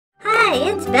Hi,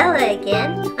 it's Bella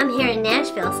again. I'm here in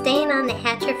Nashville, staying on the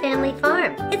Hatcher family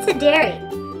farm. It's a dairy,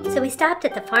 so we stopped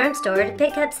at the farm store to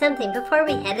pick up something before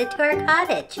we headed to our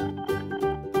cottage.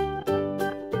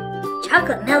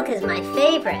 Chocolate milk is my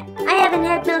favorite. I haven't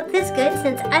had milk this good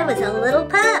since I was a little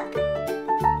pup.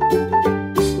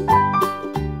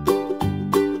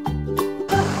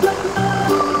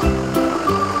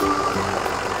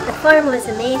 The farm was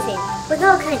amazing, with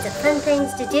all kinds of fun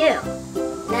things to do.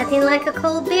 Nothing like a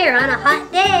cold beer on a hot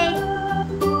day.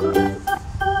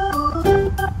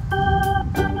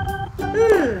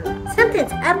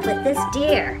 Something's up with this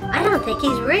deer. I don't think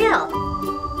he's real.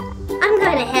 I'm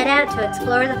going to head out to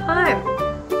explore the farm.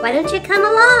 Why don't you come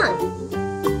along?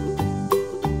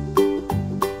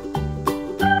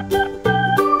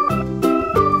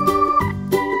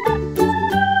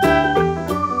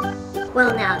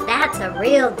 Well, now that's a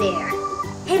real deer.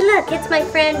 Hey look, it's my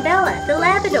friend Bella, the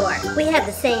Labrador. We have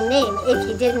the same name if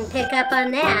you didn't pick up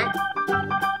on that.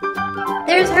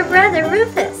 There's her brother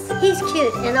Rufus. He's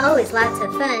cute and always lots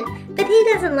of fun, but he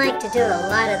doesn't like to do a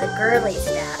lot of the girly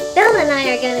stuff. Bella and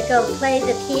I are going to go play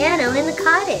the piano in the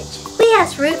cottage. We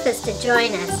asked Rufus to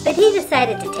join us, but he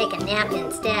decided to take a nap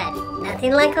instead.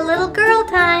 Nothing like a little girl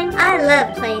time. I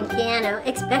love playing piano,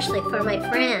 especially for my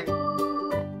friend.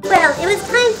 Well, it was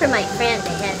time for my friend to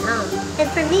head home, and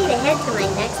for me to head to my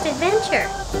next adventure.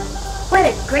 What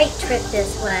a great trip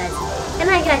this was, and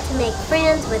I got to make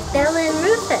friends with Bella and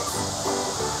Rufus.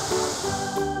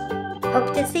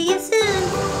 Hope to see you